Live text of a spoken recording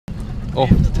off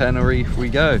to Tenerife we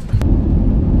go.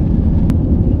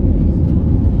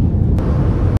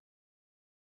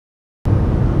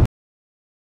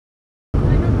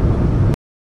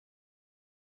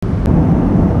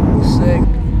 Sick.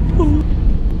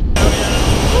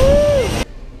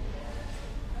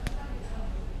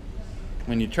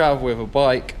 When you travel with a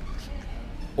bike,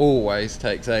 always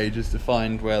takes ages to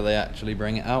find where they actually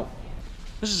bring it out.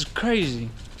 This is crazy.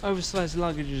 Oversized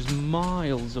luggage is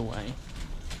miles away.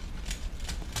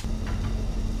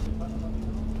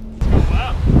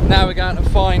 Wow. Now we're going to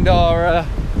find our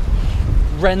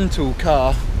rental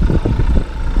car.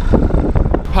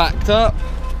 Packed up,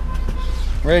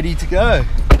 ready to go.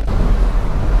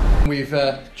 We've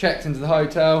checked into the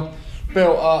hotel,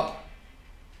 built up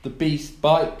the beast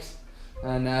bikes,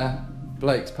 and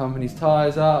Blake's pumping his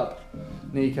tyres up.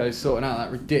 Nico's sorting out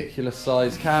that ridiculous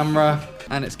size camera,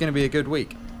 and it's going to be a good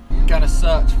week. Gonna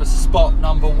search for spot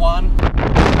number 1.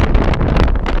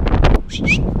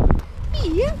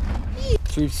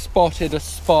 So we've spotted a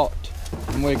spot,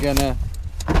 and we're gonna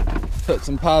put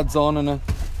some pads on and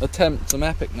attempt some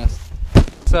epicness.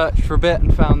 Searched for a bit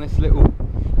and found this little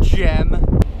gem.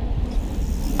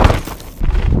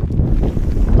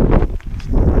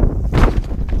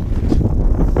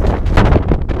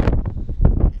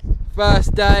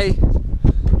 First day,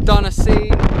 done a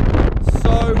scene.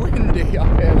 So windy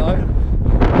up here though.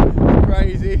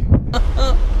 Crazy.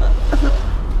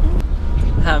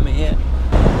 Hammer it.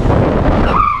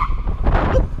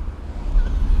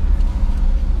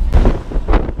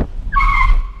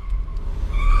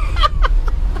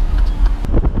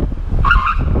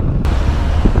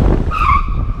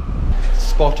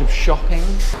 Spot of shopping.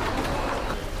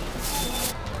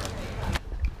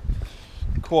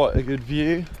 Quite a good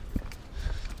view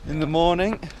in the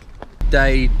morning.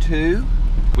 Day 2.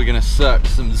 We're gonna search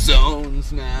some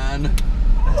zones, man.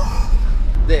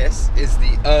 This is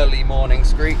the early morning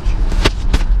screech.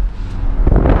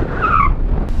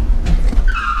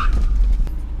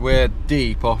 We're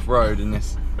deep off-road in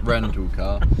this rental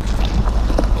car.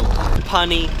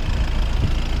 Punny.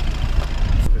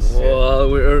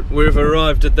 Whoa, we've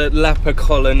arrived at the leper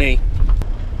colony.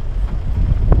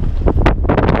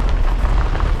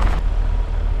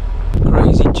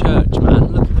 Crazy church,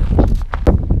 man. Look at it.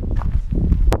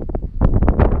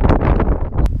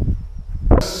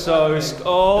 So,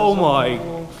 oh my.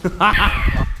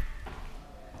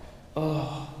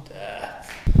 Oh,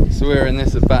 death. So we're in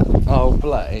this oh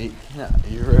Blake, yeah,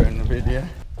 you ruined the video.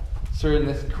 So we're in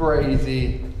this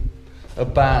crazy,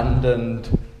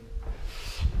 abandoned,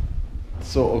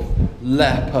 sort of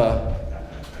leper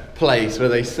place where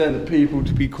they sent people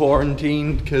to be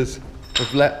quarantined because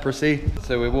of leprosy.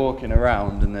 So we're walking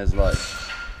around and there's like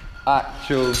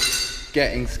actual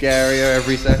getting scarier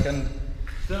every second.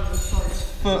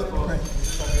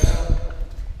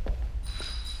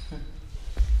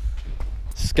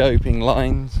 Scoping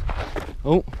lines.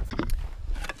 Oh.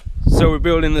 So we're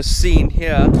building the scene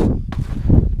here.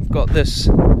 We've got this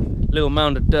little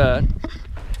mound of dirt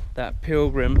that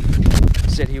Pilgrim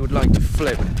said he would like to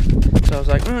flip. So I was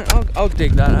like, I'll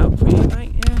dig that out for you,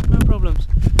 mate. Yeah, no problems.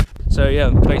 So yeah,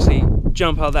 basically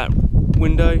jump out that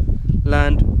window,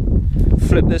 land,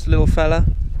 flip this little fella,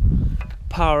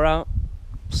 power out,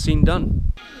 scene done.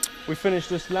 We finished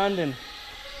this landing.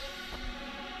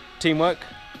 Teamwork.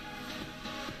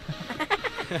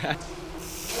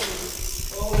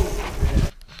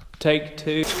 Take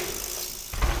 2.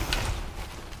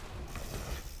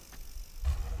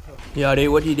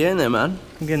 Yadi, what are you doing there, man?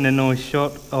 I'm getting a nice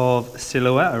shot of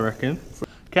silhouette, I reckon.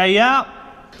 Okay, yeah.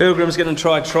 Pilgrim's going to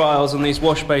try trials on these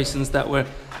wash basins that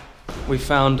we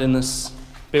found in this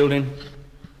building.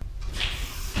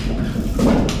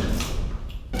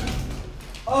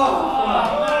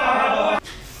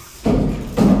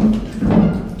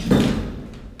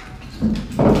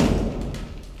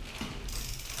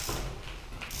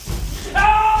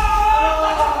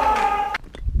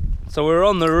 So we're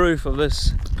on the roof of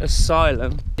this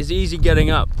asylum. It's easy getting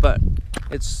up, but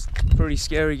it's pretty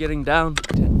scary getting down.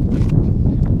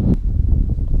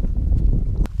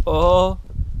 Oh,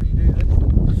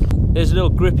 there's little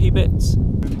grippy bits.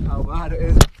 How bad it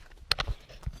is.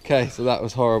 Okay, so that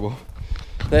was horrible.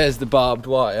 There's the barbed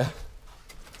wire.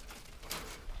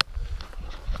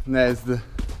 And there's the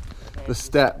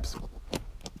steps.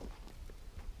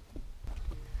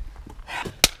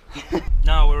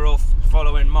 Now we're off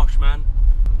following Mosh, man.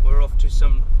 We're off to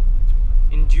some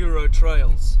enduro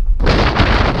trails.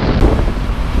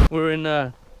 We're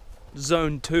in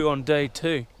zone 2 on day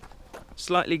 2.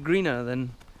 Slightly greener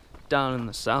than down in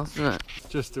the south, isn't it?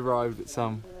 Just arrived at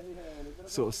some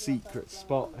sort of secret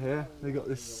spot here. They got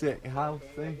this sick house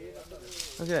thing.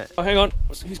 Okay. Oh, hang on.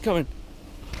 Who's coming?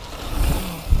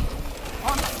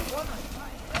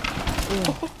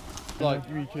 Like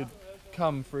we could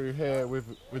come through here with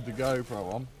the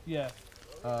GoPro on. Yeah.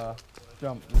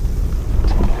 Jump.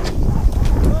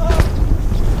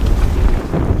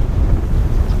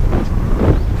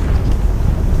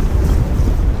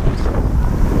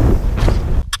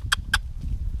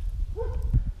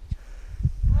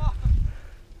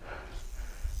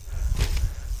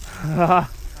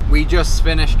 We just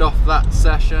finished off that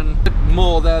session.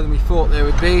 More there than we thought there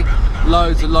would be.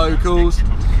 Loads of locals.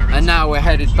 And now we're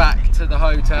headed back to the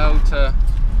hotel to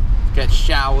get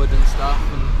showered and stuff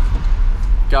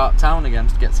and go uptown again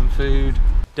to get some food.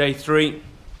 Day 3.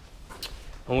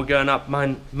 And we're going up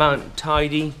Mount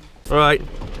Tidy. Alright.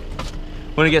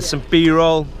 Want to get some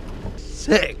B-roll.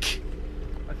 Sick.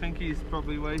 I think he's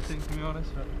probably waiting, to be honest.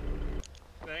 But...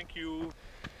 Thank you.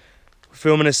 We're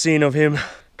filming a scene of him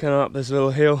going up this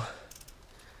little hill.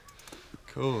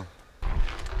 Cool.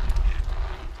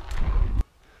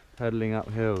 Pedaling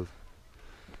up hills.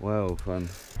 Well, fun.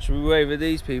 Should we wave at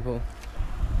these people?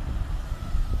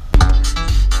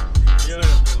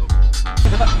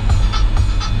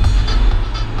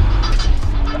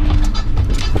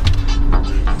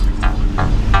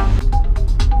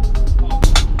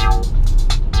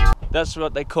 That's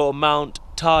what they call Mount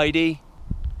Tidy.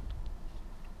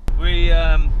 We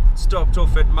stopped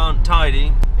off at Mount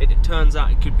Tidy. It turns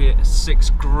out it could be a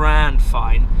 £6 grand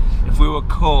fine if we were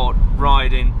caught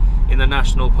riding in the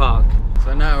national park.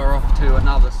 So now we're off to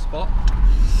another spot.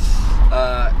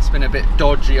 It's been a bit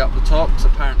dodgy up the top because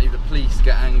apparently the police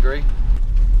get angry.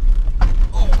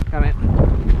 Oh, come in.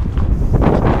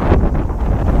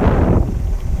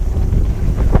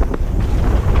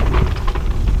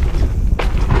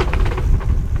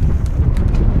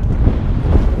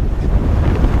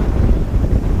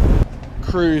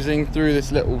 Cruising through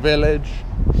this little village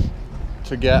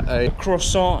to get a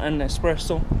Croissant and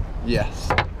espresso. yes.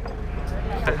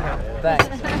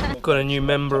 Thanks. Got a new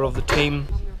member of the team.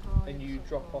 And you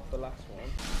drop off the last one.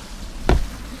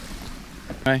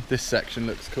 Okay, this section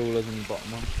looks cooler than the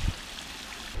bottom one.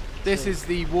 This is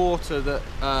the water that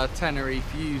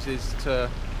Tenerife uses to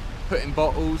put in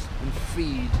bottles and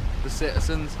feed the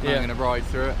citizens. And I'm going to ride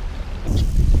through it.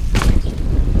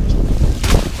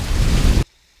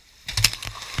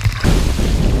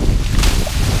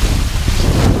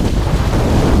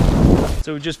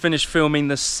 So we just finished filming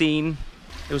the scene.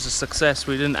 It was a success.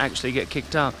 We didn't actually get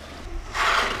kicked out.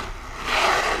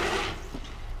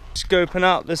 Scoping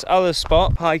out this other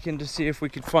spot, hiking to see if we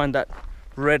could find that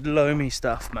red loamy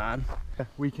stuff, man.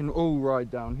 We can all ride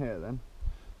down here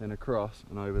then across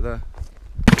and over there.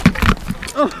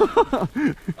 Oh.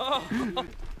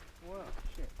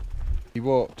 We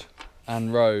walked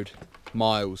and rode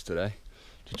miles today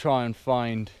to try and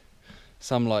find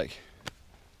some like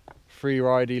free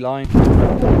ridey line.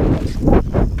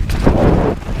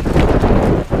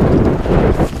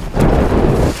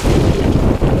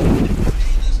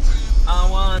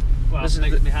 Well, this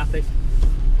makes me happy.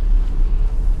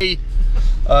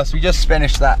 So we just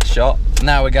finished that shot.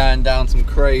 Now we're going down some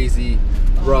crazy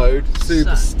road,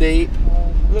 super steep,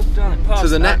 Look down it past to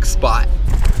the next spot.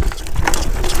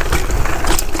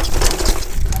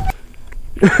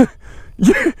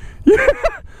 Yeah!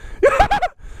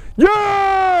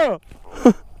 Yeah!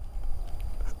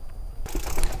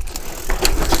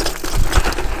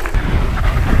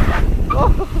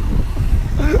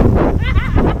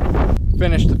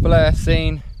 Finished the flare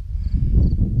scene.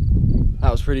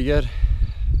 That was pretty good.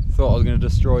 Thought I was going to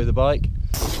destroy the bike.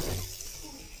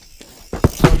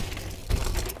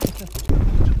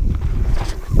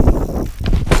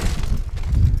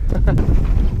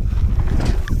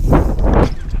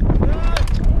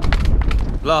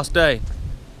 Last day.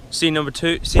 Scene number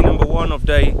 2, scene number 1 of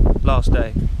day, last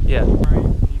day. Yeah. You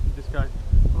can just go.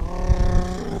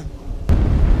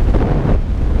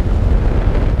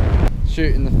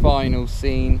 Shooting the final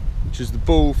scene, which is the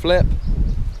ball flip.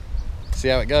 See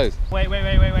how it goes. Wait.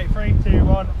 3, 2,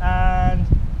 1, and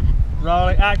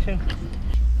rolling action.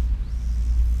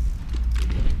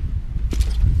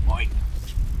 Oi!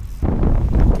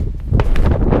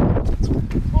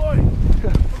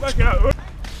 Back out.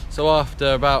 So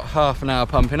after about half an hour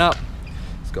pumping up,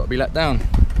 it's got to be let down.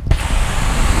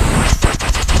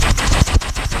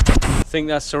 I think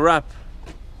that's a wrap.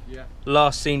 Yeah.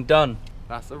 Last scene done.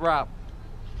 That's a wrap.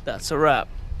 That's a wrap.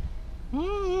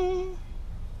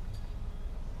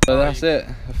 So that's it,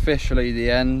 officially the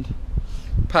end.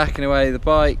 Packing away the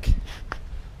bike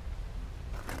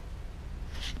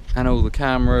and all the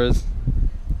cameras,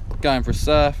 going for a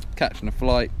surf, catching a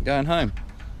flight, going home.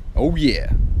 Oh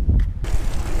yeah.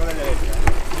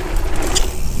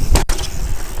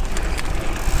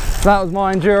 that was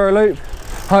my enduro loop.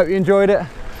 Hope you enjoyed it.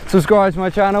 Subscribe to my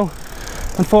channel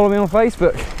and follow me on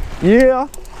Facebook. Yeah.